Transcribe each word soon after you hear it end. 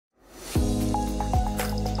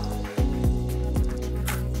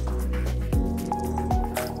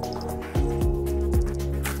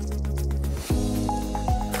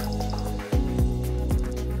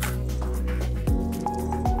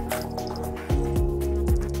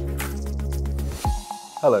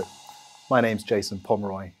Hello, my name's Jason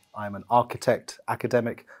Pomeroy. I'm an architect,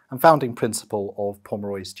 academic, and founding principal of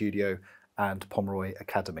Pomeroy Studio and Pomeroy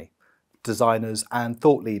Academy, designers and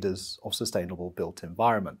thought leaders of sustainable built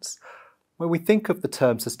environments. When we think of the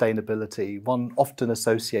term sustainability, one often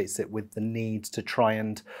associates it with the need to try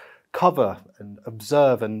and cover and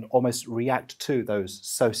observe and almost react to those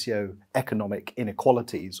socio-economic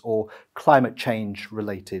inequalities or climate change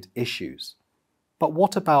related issues. But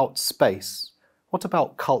what about space? What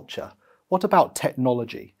about culture? What about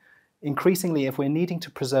technology? Increasingly, if we're needing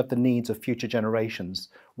to preserve the needs of future generations,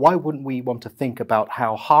 why wouldn't we want to think about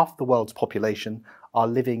how half the world's population are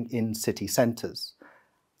living in city centres?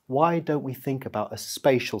 Why don't we think about a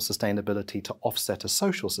spatial sustainability to offset a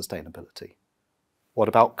social sustainability? What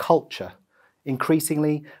about culture?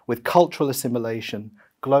 Increasingly, with cultural assimilation,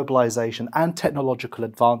 globalization, and technological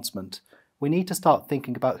advancement, we need to start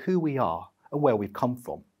thinking about who we are and where we've come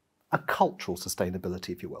from. A cultural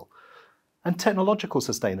sustainability, if you will. And technological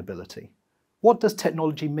sustainability. What does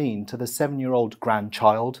technology mean to the 7-year-old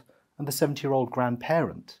grandchild and the 70-year-old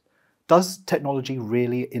grandparent? Does technology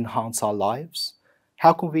really enhance our lives?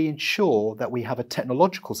 How can we ensure that we have a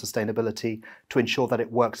technological sustainability to ensure that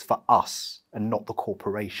it works for us and not the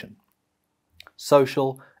corporation?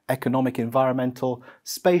 Social, economic, environmental,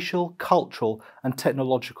 spatial, cultural, and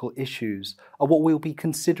technological issues are what we'll be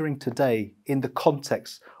considering today in the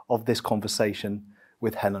context of this conversation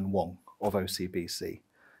with Helen Wong of OCBC.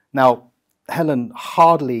 Now, Helen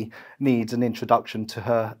hardly needs an introduction to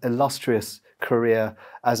her illustrious career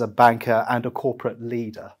as a banker and a corporate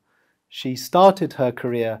leader. She started her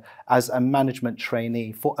career as a management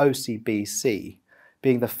trainee for OCBC,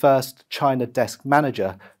 being the first China desk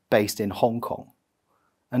manager based in Hong Kong.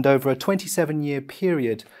 And over a 27-year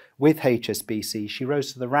period with HSBC, she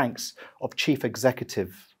rose to the ranks of Chief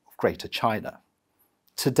Executive of Greater China.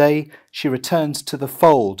 Today, she returns to the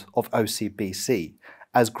fold of OCBC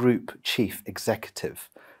as Group Chief Executive,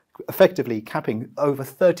 effectively capping over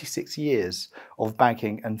 36 years of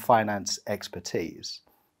banking and finance expertise.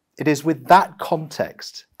 It is with that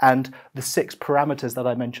context and the 6 parameters that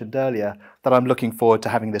I mentioned earlier that I'm looking forward to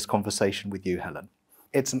having this conversation with you, Helen.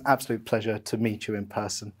 It's an absolute pleasure to meet you in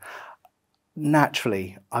person.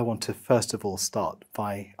 Naturally, I want to first of all start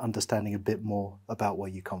by understanding a bit more about where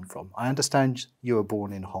you come from. I understand you were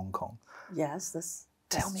born in Hong Kong. Yes, that's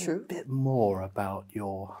Tell me true. a bit more about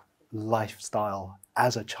your lifestyle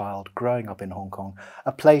as a child growing up in Hong Kong,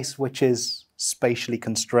 a place which is spatially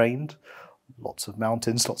constrained, lots of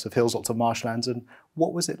mountains, lots of hills, lots of marshlands. And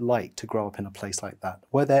what was it like to grow up in a place like that?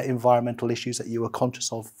 Were there environmental issues that you were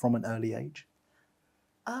conscious of from an early age?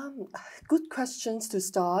 Good questions to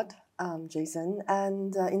start, Jason.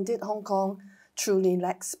 And indeed, Hong Kong truly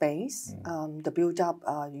lacks space. The build-up,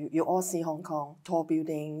 you all see Hong Kong, tall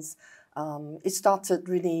buildings. It started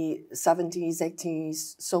really 70s,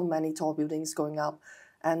 80s, so many tall buildings going up.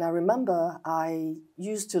 And I remember I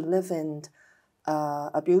used to live in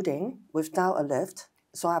a building without a lift.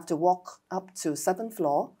 So I have to walk up to 7th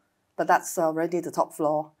floor, but that's already the top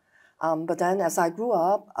floor. But then as I grew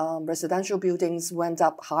up, residential buildings went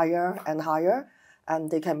up higher and higher, and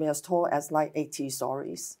they can be as tall as like 80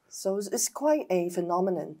 stories. So it's quite a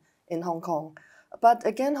phenomenon in Hong Kong. But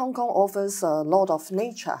again, Hong Kong offers a lot of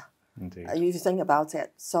nature. Indeed. If you think about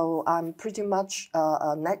it. So I'm pretty much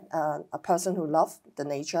a person who loves the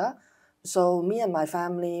nature. So me and my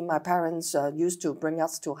family, my parents used to bring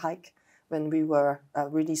us to hike when we were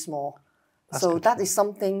really small. So that is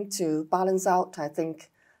something to balance out, I think,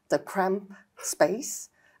 the cramped space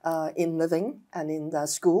in living and in the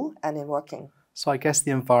school and in working. So I guess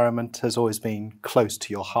the environment has always been close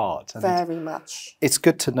to your heart. And very much. It's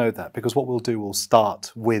good to know that, because what we'll do, we'll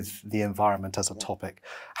start with the environment as a topic.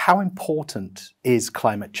 How important is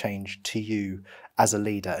climate change to you as a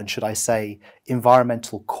leader? And should I say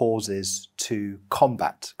environmental causes to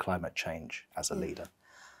combat climate change as a leader?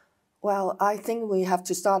 Well, I think we have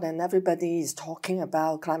to start, and everybody is talking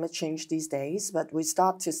about climate change these days, but we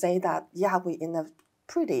start to say that, yeah, we're in a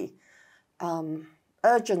pretty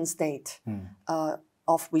urgent state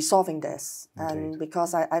of resolving this. Indeed. And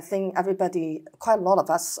because I think everybody, quite a lot of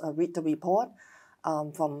us read the report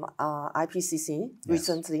from IPCC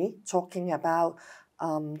recently, talking about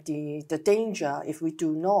the danger if we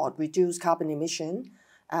do not reduce carbon emission.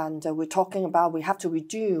 And we're talking about we have to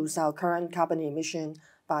reduce our current carbon emission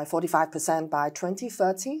by 45% by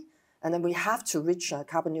 2030, and then we have to reach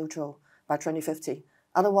carbon neutral by 2050.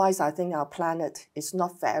 Otherwise, I think our planet is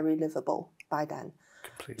not very livable by then.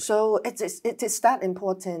 Completely. So it is that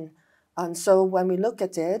important. And so when we look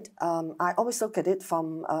at it, I always look at it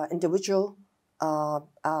from individual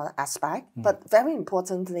aspect, but very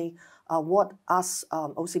importantly, what us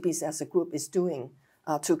OCBC as a group is doing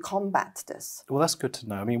to combat this. Well, that's good to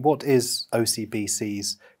know. I mean, what is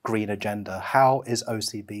OCBC's green agenda? How is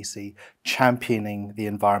OCBC championing the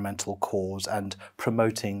environmental cause and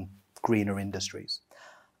promoting greener industries?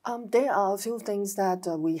 There are a few things that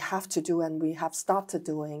we have to do and we have started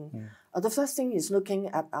doing. The first thing is looking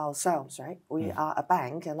at ourselves, right? We are a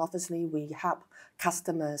bank, and obviously we help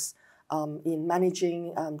customers in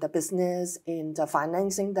managing the business, in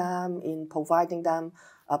financing them, in providing them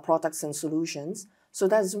products and solutions. So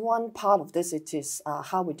that is one part of this. It is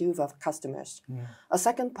how we deal with our customers. A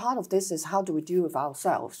second part of this is how do we deal with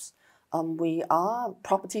ourselves. We are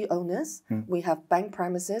property owners. We have bank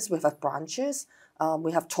premises. We have branches.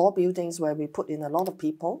 We have tall buildings where we put in a lot of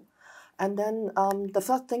people. And then the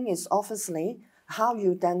third thing is obviously how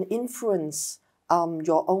you then influence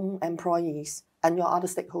your own employees and your other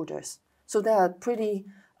stakeholders. So there are pretty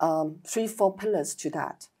 3-4 pillars to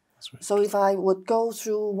that. Really so if I would go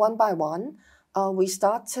through one by one, we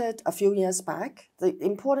started a few years back. The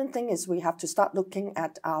important thing is we have to start looking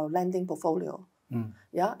at our lending portfolio.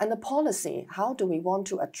 Yeah, and the policy, how do we want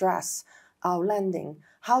to address our lending?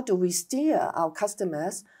 How do we steer our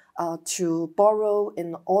customers to borrow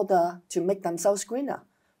in order to make themselves greener?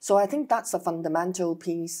 So I think that's a fundamental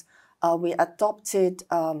piece. We adopted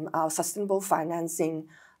our sustainable financing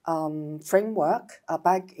framework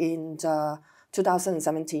back in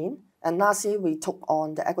 2017. And last year we took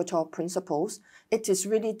on the Equator Principles. It is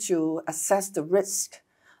really to assess the risk,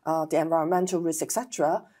 the environmental risk,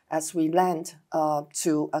 etc., as we lend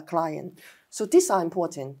to a client. So these are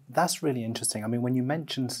important. That's really interesting. I mean, when you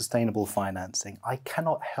mention sustainable financing, I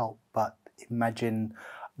cannot help but imagine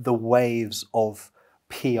the waves of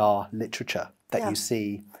PR literature that you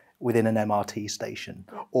see within an MRT station,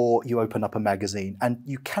 or you open up a magazine, and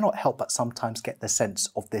you cannot help but sometimes get the sense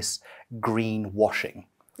of this greenwashing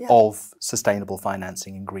of sustainable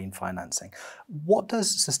financing and green financing. What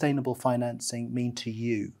does sustainable financing mean to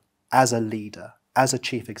you as a leader, as a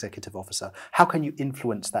chief executive officer? How can you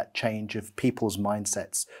influence that change of people's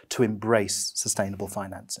mindsets to embrace sustainable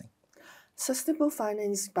financing? Sustainable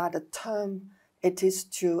finance, by the term, it is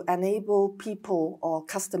to enable people or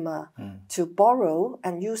customer to borrow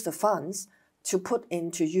and use the funds to put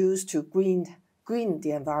into use to green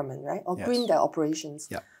the environment, right? Or green their operations.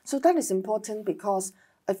 So that is important because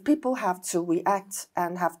if people have to react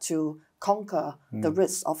and have to conquer the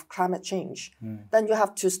risks of climate change, then you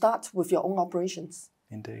have to start with your own operations.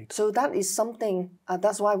 Indeed. So that is something,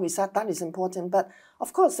 that's why we said that is important. But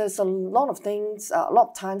of course, there's a lot of things, a lot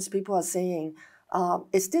of times people are saying,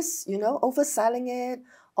 is this, overselling it?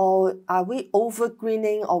 Or are we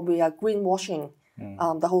over-greening, or we are greenwashing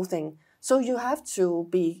the whole thing? So you have to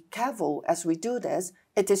be careful as we do this.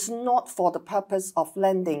 It is not for the purpose of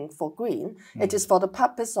lending for green. It is for the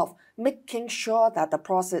purpose of making sure that the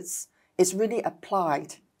process is really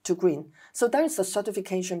applied to green. So there is a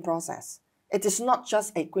certification process. It is not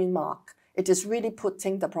just a green mark. It is really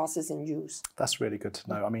putting the process in use. That's really good to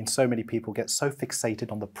know. I mean, so many people get so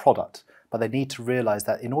fixated on the product, but they need to realize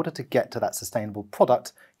that in order to get to that sustainable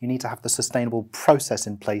product, you need to have the sustainable process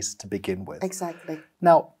in place to begin with. Exactly.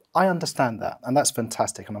 Now, I understand that, and that's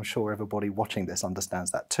fantastic, and I'm sure everybody watching this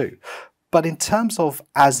understands that too. But in terms of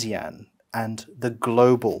ASEAN and the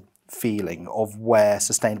global feeling of where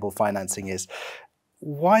sustainable financing is,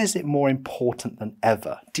 why is it more important than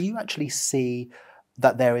ever? Do you actually see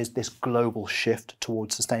that there is this global shift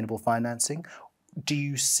towards sustainable financing? Do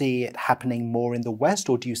you see it happening more in the West,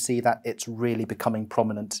 or do you see that it's really becoming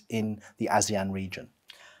prominent in the ASEAN region?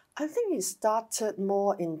 I think it started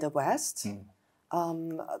more in the West.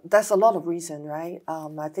 There's a lot of reasons, right?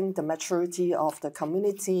 I think the maturity of the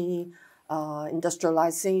community,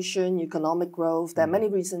 industrialization, economic growth, there are many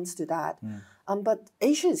reasons to that. But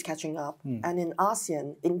Asia is catching up, and in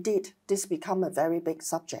ASEAN, indeed, this become a very big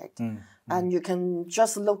subject. And you can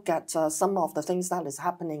just look at some of the things that is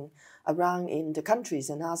happening around in the countries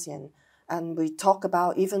in ASEAN. And we talk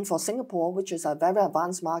about, even for Singapore, which is a very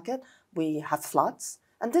advanced market, we have floods.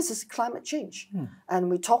 And this is climate change. And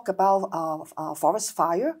we talk about forest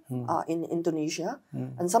fire in Indonesia.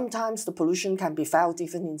 And sometimes the pollution can be felt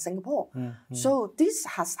even in Singapore. So this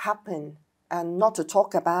has happened. And not to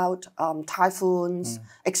talk about typhoons,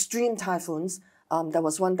 extreme typhoons. There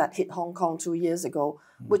was one that hit Hong Kong 2 years ago,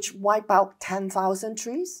 which wiped out 10,000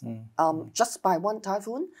 trees just by one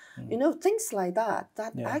typhoon. Things like that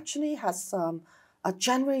actually has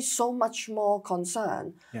generated so much more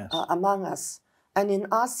concern among us. And in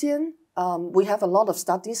ASEAN, we have a lot of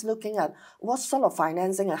studies looking at what sort of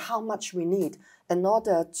financing and how much we need in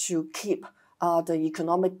order to keep the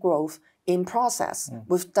economic growth in process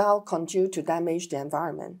without continue to damage the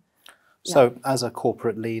environment. So as a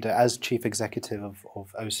corporate leader, as chief executive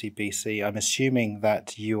of OCBC, I'm assuming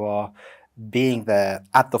that you are being there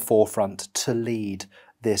at the forefront to lead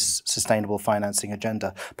this sustainable financing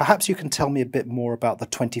agenda. Perhaps you can tell me a bit more about the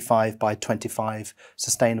 25 by 25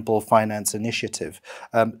 Sustainable Finance Initiative.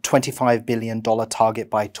 $25 billion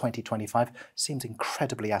target by 2025 seems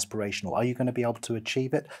incredibly aspirational. Are you going to be able to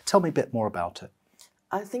achieve it? Tell me a bit more about it.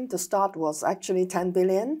 I think the start was actually 10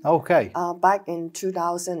 billion. Okay. Back in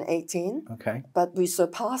 2018. Okay. But we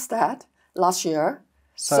surpassed that last year.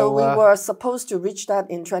 So we were supposed to reach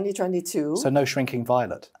that in 2022. So no shrinking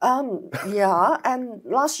violet. Yeah, and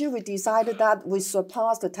last year we decided that we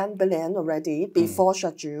surpassed the 10 billion already before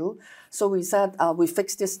schedule. So we said we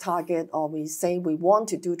fixed this target, or we say we want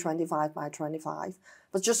to do 25 by 25.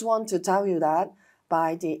 But just want to tell you that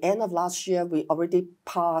by the end of last year, we already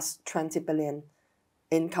passed 20 billion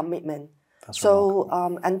in commitment. That's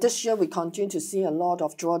remarkable. And this year we continue to see a lot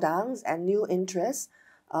of drawdowns and new interest.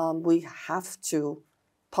 We have to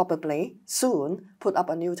probably soon put up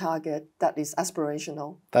a new target that is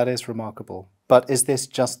aspirational. That is remarkable. But is this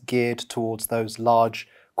just geared towards those large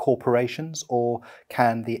corporations, or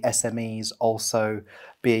can the SMEs also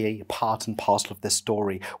be part and parcel of this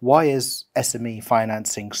story? Why is SME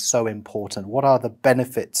financing so important? What are the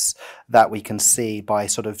benefits that we can see by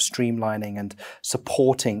sort of streamlining and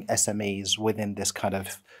supporting SMEs within this kind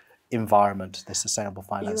of environment, this sustainable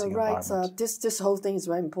financing environment? You're right. This whole thing is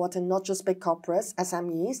very important, not just big corporates,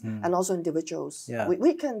 SMEs, and also individuals. Yeah.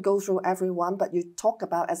 We can go through everyone, but you talk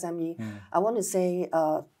about SME. I want to say,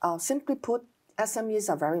 simply put, SMEs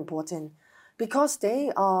are very important because they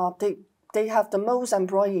have the most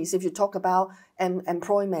employees. If you talk about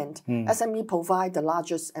employment, SME provide the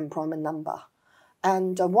largest employment number.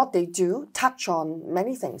 And what they do touch on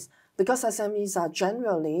many things because SMEs are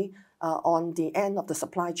generally on the end of the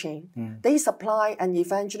supply chain. They supply, and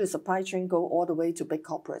eventually the supply chain go all the way to big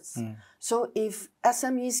corporates. So if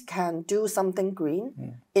SMEs can do something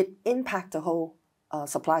green, it impacts the whole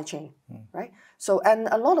supply chain, right? So, and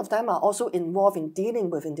a lot of them are also involved in dealing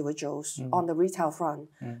with individuals on the retail front.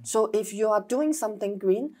 So if you are doing something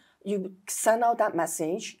green, you send out that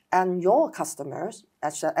message, and your customers,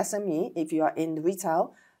 as a SME, if you are in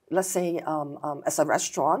retail, let's say as a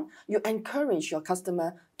restaurant, you encourage your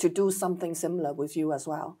customer to do something similar with you as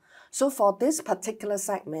well. So for this particular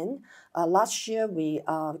segment, last year we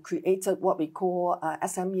created what we call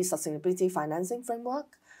SME Sustainability Financing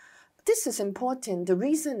Framework. This is important. The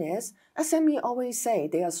reason is SME always say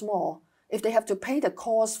they are small. If they have to pay the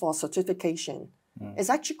cost for certification, it's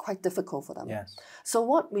actually quite difficult for them. Yes. So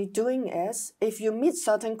what we're doing is, if you meet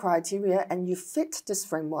certain criteria and you fit this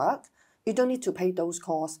framework, you don't need to pay those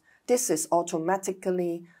costs. This is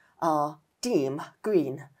automatically deemed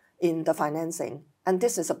green in the financing. And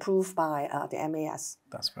this is approved by the MAS.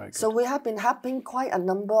 That's very good. So we have been helping quite a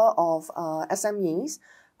number of SMEs.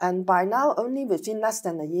 And by now, only within less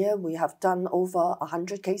than a year, we have done over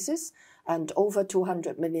 100 cases and over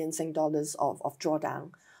 200 million Sing dollars of drawdown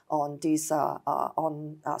on these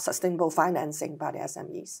sustainable financing by the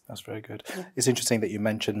SMEs. That's very good. Yeah. It's interesting that you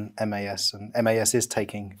mentioned MAS, and MAS is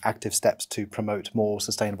taking active steps to promote more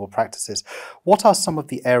sustainable practices. What are some of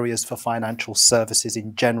the areas for financial services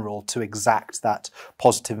in general to exact that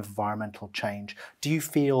positive environmental change? Do you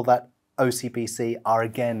feel that OCBC are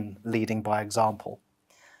again leading by example?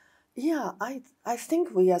 Yeah, I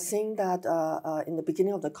think we are seeing that in the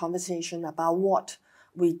beginning of the conversation about what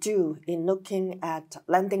we do in looking at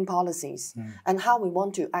lending policies and how we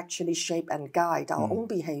want to actually shape and guide our own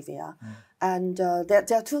behavior. And there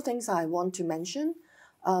are two things I want to mention.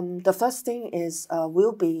 The first thing is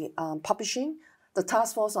we'll be publishing the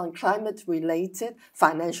Task Force on Climate-Related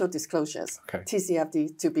Financial Disclosures,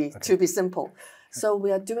 TCFD to be simple. So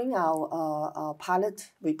we are doing our pilot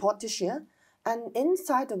report this year. And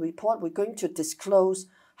inside the report, we're going to disclose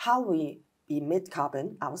how we emit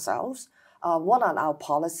carbon ourselves, what are our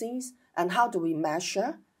policies, and how do we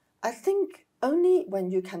measure. I think only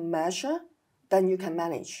when you can measure, then you can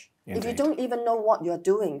manage. Indeed. If you don't even know what you're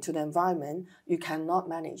doing to the environment, you cannot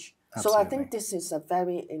manage. Absolutely. So I think this is a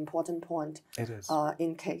very important point. It is.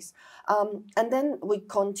 In case. And then we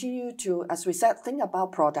continue to, as we said, think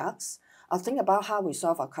about products, think about how we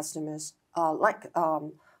serve our customers.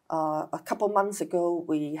 A couple months ago,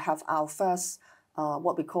 we have our first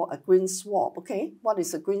what we call a green swap. Okay, what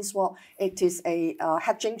is a green swap? It is a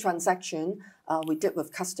hedging transaction we did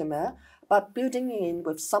with customer, but building in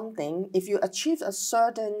with something. If you achieve a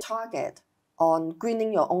certain target on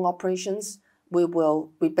greening your own operations, we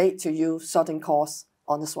will rebate to you certain costs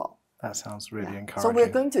on the swap. That sounds really encouraging. So we're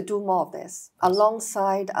going to do more of this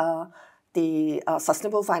alongside the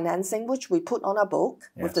sustainable financing, which we put on a book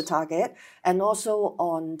with the target, and also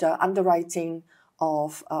on the underwriting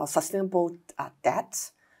of sustainable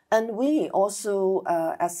debt. And we also,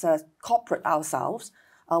 as a corporate ourselves,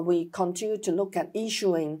 we continue to look at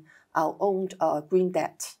issuing our own green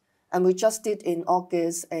debt. And we just did in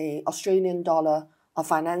August a Australian dollar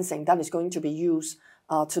financing that is going to be used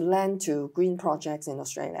to lend to green projects in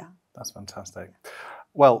Australia. That's fantastic.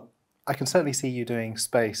 Well, I can certainly see you doing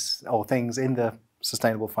space or things in the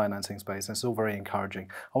sustainable financing space. It's all very encouraging.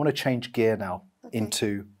 I want to change gear now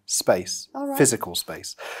into space, physical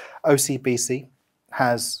space. OCBC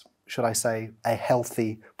has, should I say, a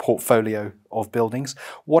healthy portfolio of buildings.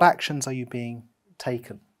 What actions are you being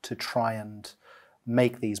taken to try and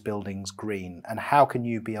make these buildings green, and how can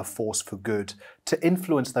you be a force for good to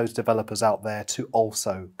influence those developers out there to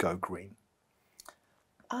also go green?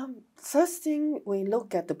 First thing, we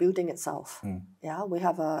look at the building itself. Yeah, we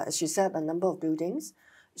have, as you said, a number of buildings.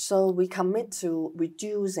 So we commit to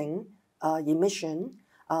reducing emission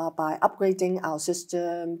by upgrading our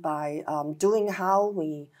system, by doing how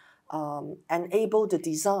we enable the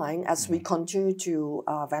design as we continue to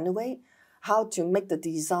renovate, how to make the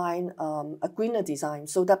design a greener design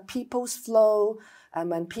so that people's flow, and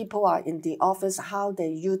when people are in the office, how they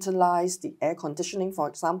utilize the air conditioning, for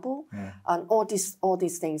example, and all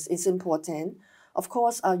these things is important. Of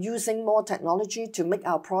course, using more technology to make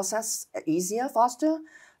our process easier, faster,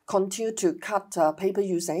 continue to cut paper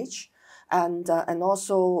usage, and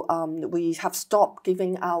also we have stopped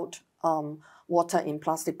giving out water in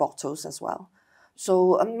plastic bottles as well.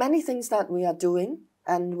 So many things that we are doing,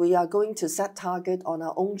 and we are going to set target on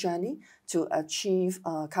our own journey to achieve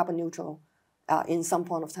carbon neutral in some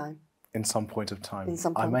point of time. In some point of time.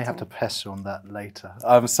 I may have to press you on that later.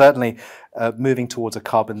 Certainly, moving towards a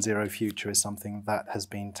carbon zero future is something that has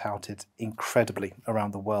been touted incredibly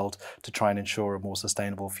around the world to try and ensure a more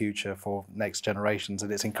sustainable future for next generations.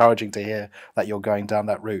 And it's encouraging to hear that you're going down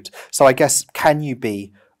that route. So I guess, can you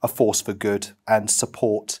be a force for good and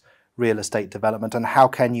support real estate development? And how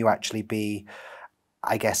can you actually be,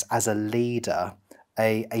 I guess, as a leader,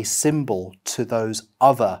 a symbol to those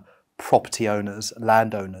other property owners,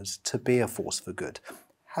 landowners, to be a force for good?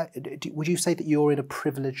 Would you say that you're in a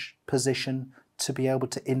privileged position to be able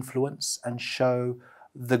to influence and show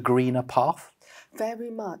the greener path? Very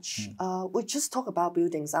much. We just talk about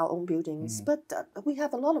buildings, our own buildings, but we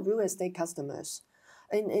have a lot of real estate customers.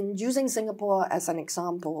 In using Singapore as an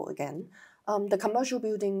example again, the commercial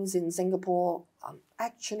buildings in Singapore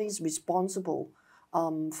actually is responsible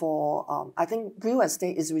for, I think real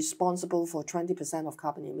estate is responsible for 20% of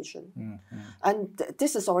carbon emission. And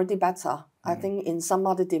this is already better. I think in some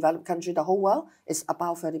other developed country, the whole world is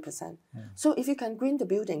about 30%. So if you can green the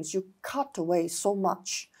buildings, you cut away so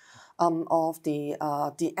much of the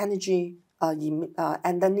energy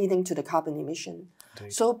and then leading to the carbon emission.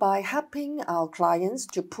 Indeed. So by helping our clients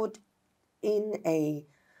to put in a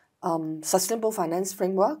sustainable finance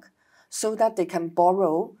framework so that they can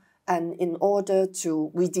borrow, and in order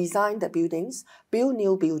to redesign the buildings, build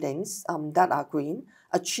new buildings that are green,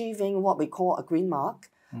 achieving what we call a green mark,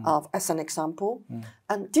 as an example.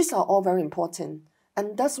 And these are all very important.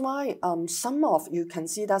 And that's why you can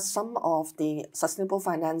see that some of the sustainable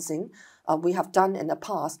financing we have done in the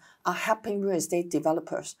past are helping real estate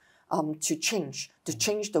developers to change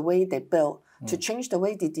the way they build, to change the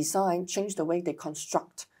way they design, change the way they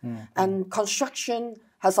construct. And construction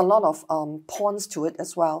has a lot of points to it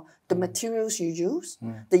as well. The materials you use,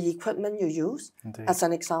 the equipment you use, as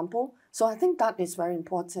an example. So I think that is very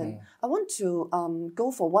important. I want to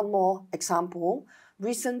go for one more example.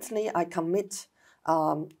 Recently, I commit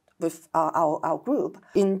with our group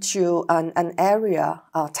into an area,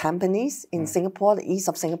 Tampines in Singapore, the east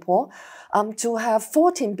of Singapore, to have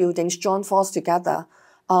 14 buildings join force together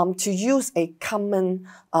to use a common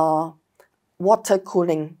water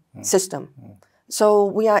cooling system. So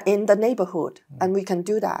we are in the neighborhood and we can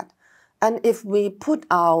do that. And if we put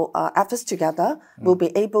our efforts together, we'll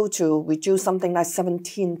be able to reduce something like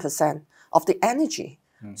 17% of the energy.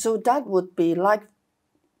 So that would be like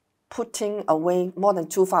putting away more than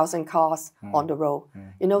 2,000 cars on the road.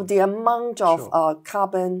 You know, the amount of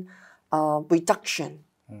carbon reduction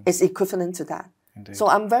is equivalent to that. Indeed. So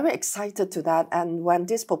I'm very excited to that. And when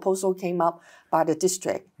this proposal came up by the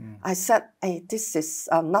district, I said, hey, this is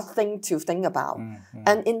nothing to think about.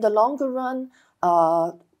 And in the longer run,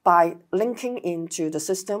 by linking into the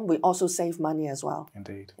system, we also save money as well.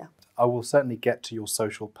 Indeed. Yeah. I will certainly get to your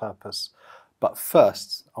social purpose. But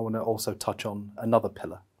first, I want to also touch on another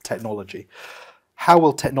pillar, technology. How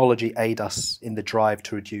will technology aid us in the drive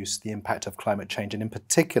to reduce the impact of climate change? And in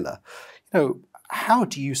particular, you know, how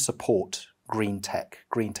do you support green tech,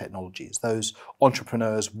 green technologies, those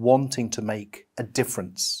entrepreneurs wanting to make a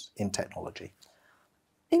difference in technology?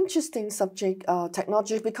 Interesting subject,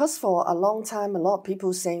 technology, because for a long time, a lot of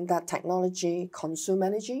people saying that technology consume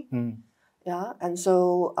energy. Yeah, and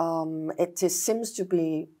so seems to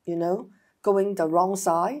be, going the wrong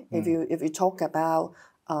side if you talk about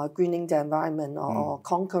greening the environment or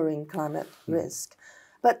conquering climate risk.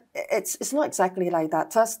 But it's not exactly like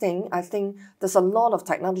that. First thing, I think there's a lot of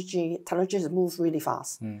technology has moved really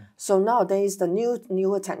fast. So nowadays, the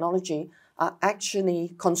newer technology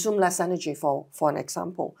actually consume less energy, for an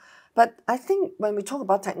example. But I think when we talk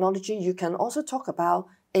about technology, you can also talk about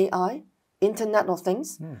AI, Internet of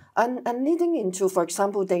Things, and leading into, for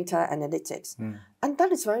example, data analytics. And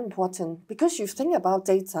that is very important because you think about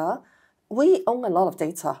data, we own a lot of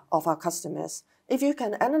data of our customers. If you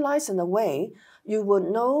can analyze in a way, you would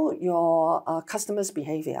know your customers'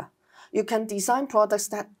 behavior. You can design products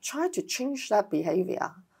that try to change that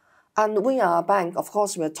behavior. And we are a bank, of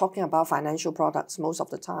course, we're talking about financial products most of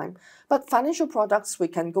the time. But financial products, we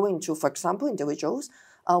can go into, for example, individuals.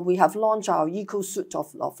 We have launched our eco-suite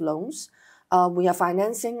of loans. We are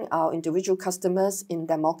financing our individual customers in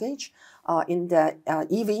their mortgage, in their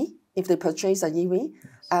EV, if they purchase an EV.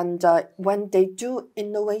 Yes. And when they do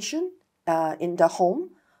innovation in the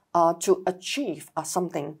home to achieve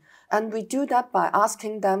something. And we do that by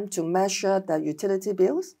asking them to measure their utility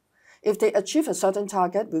bills. If they achieve a certain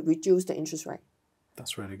target, we reduce the interest rate.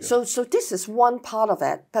 That's really good. So this is one part of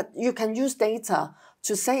it, but you can use data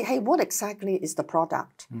to say, hey, what exactly is the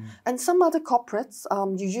product? And some other corporates,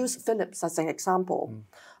 you use Philips as an example.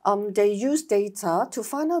 They use data to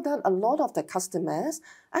find out that a lot of the customers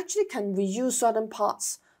actually can reuse certain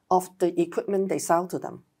parts of the equipment they sell to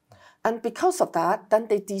them. And because of that, then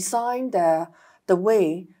they design the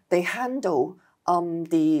way they handle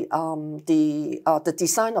the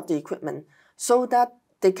design of the equipment so that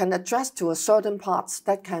they can address to a certain parts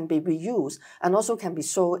that can be reused and also can be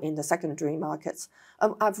sold in the secondary markets.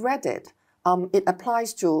 I've read it. It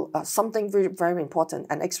applies to something very, very important,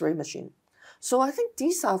 an X-ray machine. So I think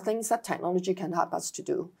these are things that technology can help us to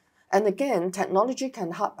do. And again, technology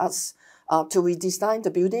can help us to redesign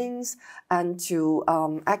the buildings and to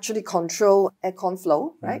actually control aircon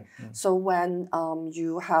flow, right? So when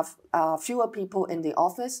you have fewer people in the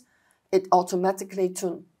office, it automatically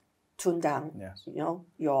tune down,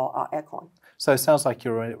 your aircon. So it sounds like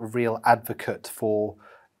you're a real advocate for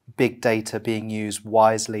big data being used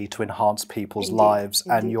wisely to enhance people's lives,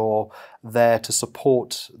 and you're there to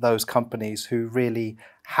support those companies who really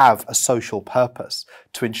have a social purpose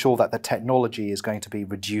to ensure that the technology is going to be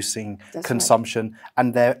reducing consumption,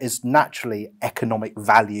 and there is naturally economic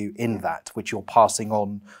value in that, which you're passing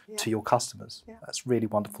on to your customers. That's really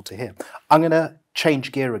wonderful to hear. I'm going to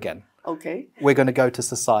change gear again. Okay. We're going to go to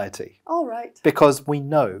society. All right. Because we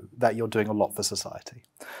know that you're doing a lot for society.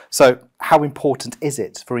 So how important is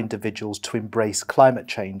it for individuals to embrace climate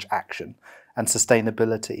change action and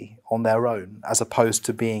sustainability on their own, as opposed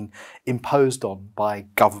to being imposed on by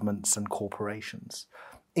governments and corporations?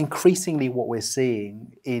 Increasingly, what we're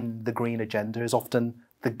seeing in the green agenda is often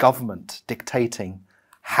the government dictating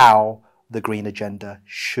how the green agenda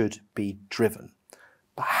should be driven.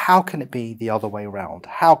 But how can it be the other way around?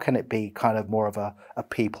 How can it be kind of more of a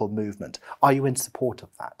people movement? Are you in support of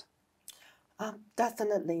that?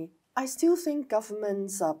 Definitely. I still think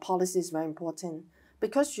government's policy is very important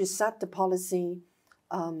because you set the policy,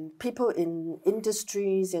 people in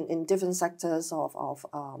industries, in different sectors of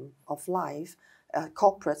life,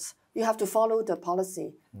 corporates, you have to follow the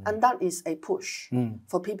policy. And that is a push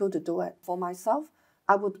for people to do it. For myself,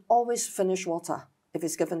 I would always finish water if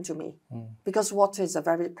it's given to me, because water is a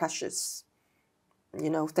very precious,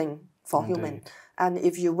 thing for human. And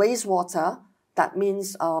if you waste water, that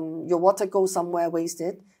means your water goes somewhere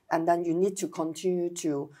wasted, and then you need to continue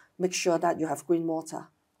to make sure that you have green water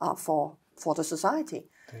for the society.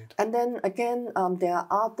 Indeed. And then again, there are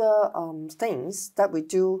other things that we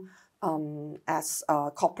do as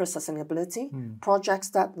corporate sustainability projects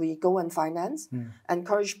that we go and finance,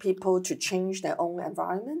 encourage people to change their own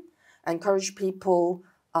environment, encourage people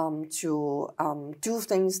to do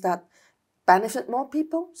things that benefit more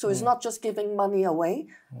people. So it's not just giving money away,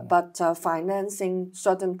 but financing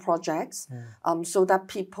certain projects so that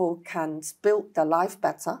people can build their life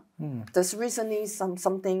better. There's recently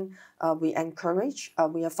something we encourage.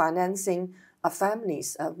 We are financing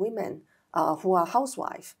families, women who are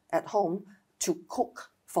housewives at home to cook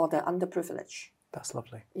for the underprivileged. That's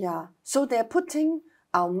lovely. Yeah. So they're putting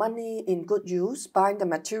our money in good use, buying the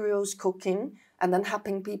materials, cooking, and then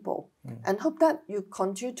helping people, and hope that you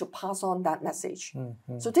continue to pass on that message.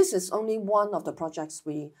 So this is only one of the projects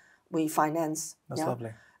we finance. That's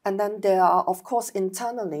lovely. And then there are, of course,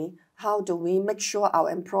 internally, how do we make sure our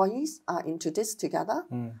employees are into this together?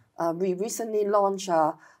 We recently launched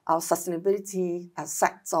our sustainability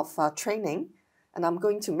sets of training, and I'm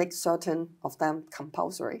going to make certain of them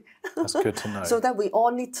compulsory. That's good to know. So that we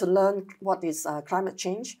all need to learn what is climate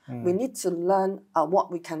change. We need to learn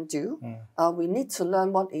what we can do. We need to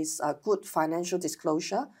learn what is good financial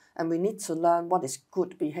disclosure, and we need to learn what is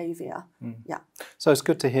good behavior. Yeah. So it's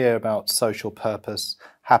good to hear about social purpose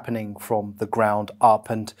happening from the ground up,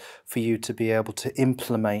 and for you to be able to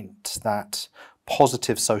implement that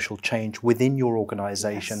positive social change within your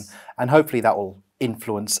organization. Yes. And hopefully that will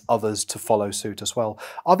influence others to follow suit as well.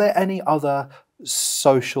 Are there any other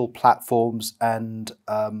social platforms and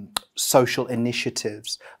social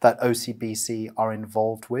initiatives that OCBC are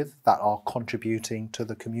involved with that are contributing to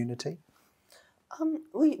the community?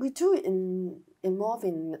 We do involve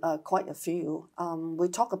in quite a few. We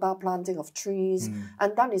talk about planting of trees,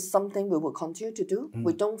 and that is something we will continue to do.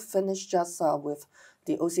 We don't finish just with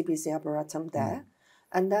the OCBC Arboretum there.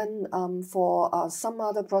 And then for some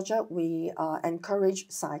other project, we encourage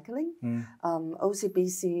cycling.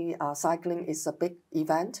 OCBC cycling is a big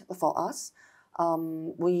event for us.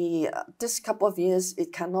 This couple of years,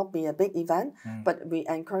 it cannot be a big event, but we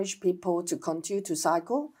encourage people to continue to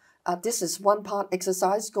cycle. This is one part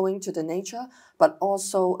exercise, going to the nature, but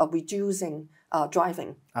also reducing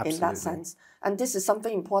driving. Absolutely. In that sense. And this is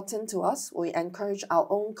something important to us. We encourage our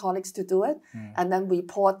own colleagues to do it, and then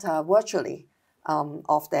report virtually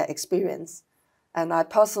of their experience. And I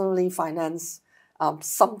personally finance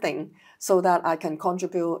something so that I can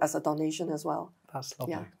contribute as a donation as well. That's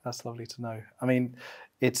lovely. Yeah. That's lovely to know. I mean,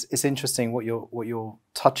 it's interesting what you're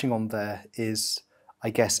touching on there is, I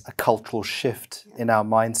guess, a cultural shift in our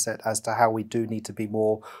mindset as to how we do need to be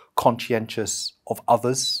more conscientious of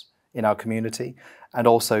others in our community and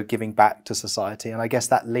also giving back to society. And I guess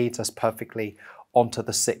that leads us perfectly onto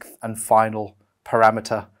the sixth and final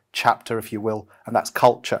parameter, chapter, if you will, and that's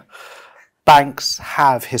culture. Banks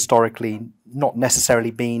have historically not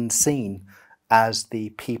necessarily been seen as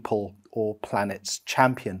the people or planet's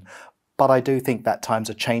champion, but I do think that times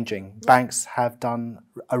are changing. Banks have done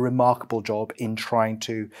a remarkable job in trying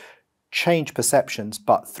to change perceptions,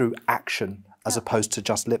 but through action as opposed to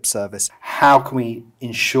just lip service. How can we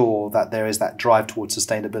ensure that there is that drive towards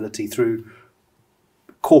sustainability through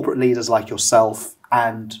corporate leaders like yourself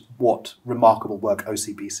and what remarkable work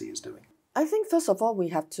OCBC is doing? I think, first of all, we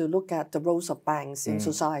have to look at the roles of banks in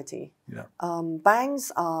society. Yeah.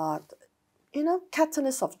 Banks are,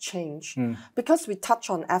 catalysts of change because we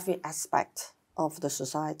touch on every aspect of the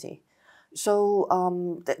society. So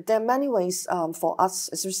there are many ways for us.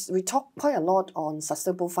 We talk quite a lot on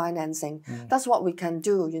sustainable financing. That's what we can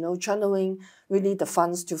do, channeling really the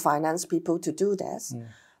funds to finance people to do this.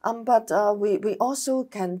 But we also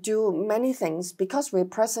can do many things because we're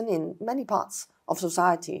present in many parts of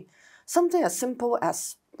society. Something as simple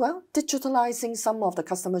as, digitalizing some of the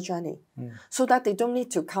customer journey so that they don't need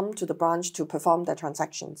to come to the branch to perform their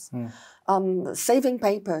transactions. Saving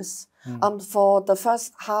papers. For the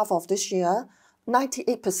first half of this year,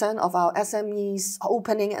 98% of our SMEs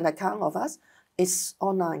opening an account of us is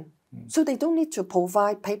online. So they don't need to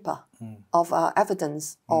provide paper of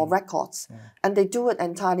evidence or records, and they do it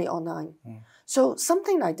entirely online. So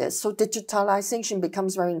something like this. So digitalization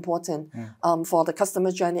becomes very important for the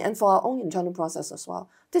customer journey and for our own internal process as well.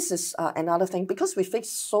 This is another thing because we face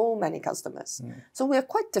so many customers. So we are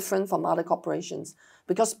quite different from other corporations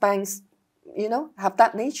because banks, have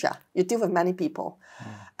that nature. You deal with many people.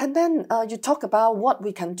 And then you talk about what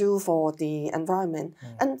we can do for the environment.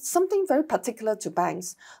 And something very particular to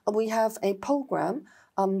banks, we have a program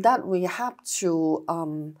that we have to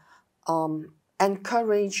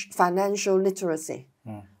encourage financial literacy.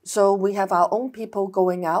 So we have our own people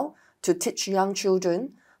going out to teach young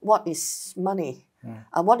children what is money,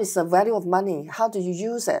 what is the value of money, how do you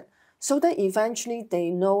use it, so that eventually they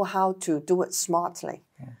know how to do it smartly.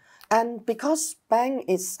 And because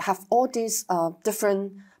banks have all these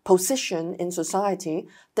different positions in society,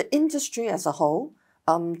 the industry as a whole,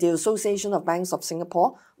 the Association of Banks of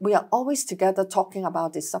Singapore, we are always together talking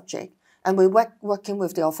about this subject. And we're working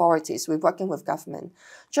with the authorities, we're working with government.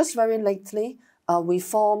 Just very lately, we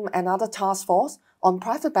formed another task force on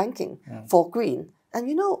private banking for green. And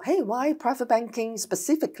why private banking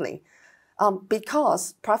specifically?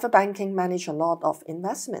 Because private banking manage a lot of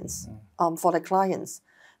investments for the clients.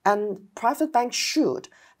 And private banks should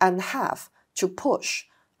and have to push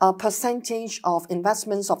a percentage of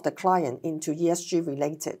investments of the client into ESG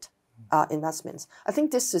related investments. I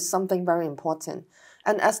think this is something very important.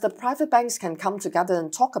 And as the private banks can come together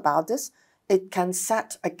and talk about this, it can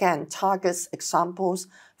set, again, targets, examples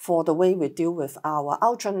for the way we deal with our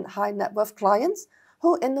ultra high net worth clients,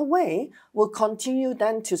 who in a way will continue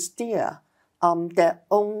then to steer their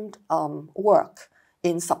own work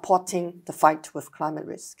in supporting the fight with climate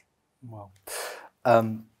risk. Well,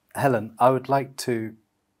 Helen, I would like to,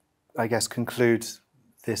 I guess, conclude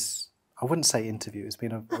this, I wouldn't say interview, it's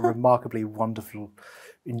been a remarkably wonderful,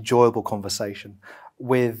 enjoyable conversation,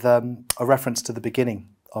 with a reference to the beginning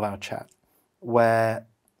of our chat, where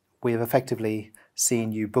we have effectively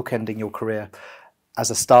seen you bookending your career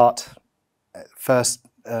as a start, first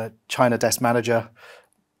China desk manager,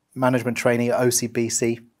 management trainee at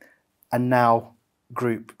OCBC, and now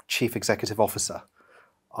Group Chief Executive Officer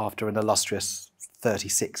after an illustrious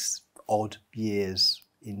 36 odd years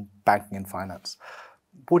in banking and finance.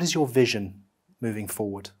 What is your vision moving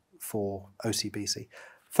forward for OCBC?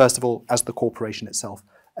 First of all, as the corporation itself,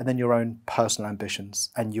 and then your own personal ambitions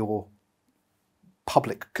and your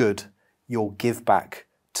public good, your give back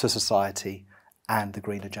to society and the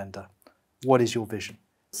green agenda. What is your vision?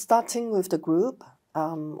 Starting with the group,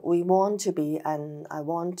 we want to be, and I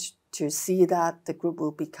want to see that the group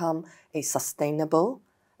will become a sustainable,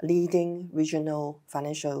 leading regional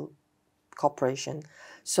financial corporation,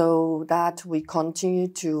 so that we continue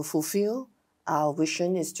to fulfill our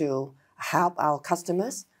vision is to help our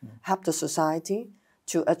customers, help the society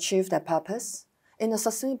to achieve their purpose in a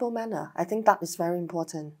sustainable manner. I think that is very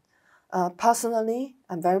important. Personally,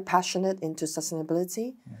 I'm very passionate into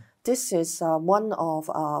sustainability. This is one of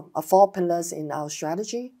 4 pillars in our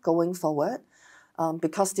strategy going forward,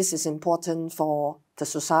 because this is important for the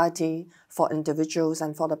society, for individuals,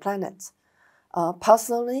 and for the planet.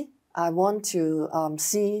 Personally, I want to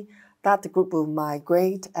see that the group will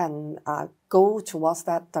migrate and go towards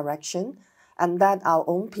that direction, and that our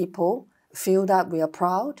own people feel that we are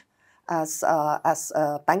proud as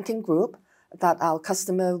a banking group, that our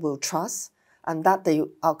customer will trust, and that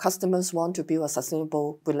our customers want to build a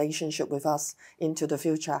sustainable relationship with us into the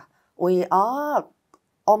future. We are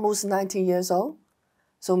almost 90 years old,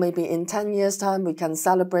 so maybe in 10 years' time we can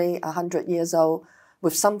celebrate 100 years old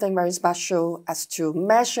with something very special as to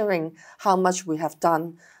measuring how much we have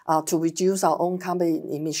done to reduce our own carbon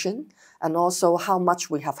emission, and also how much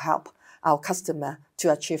we have helped our customer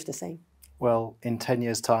to achieve the same. Well, in 10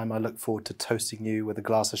 years' time, I look forward to toasting you with a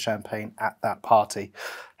glass of champagne at that party.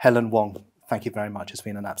 Helen Wong, thank you very much. It's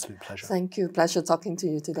been an absolute pleasure. Thank you. Pleasure talking to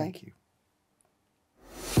you today. Thank you.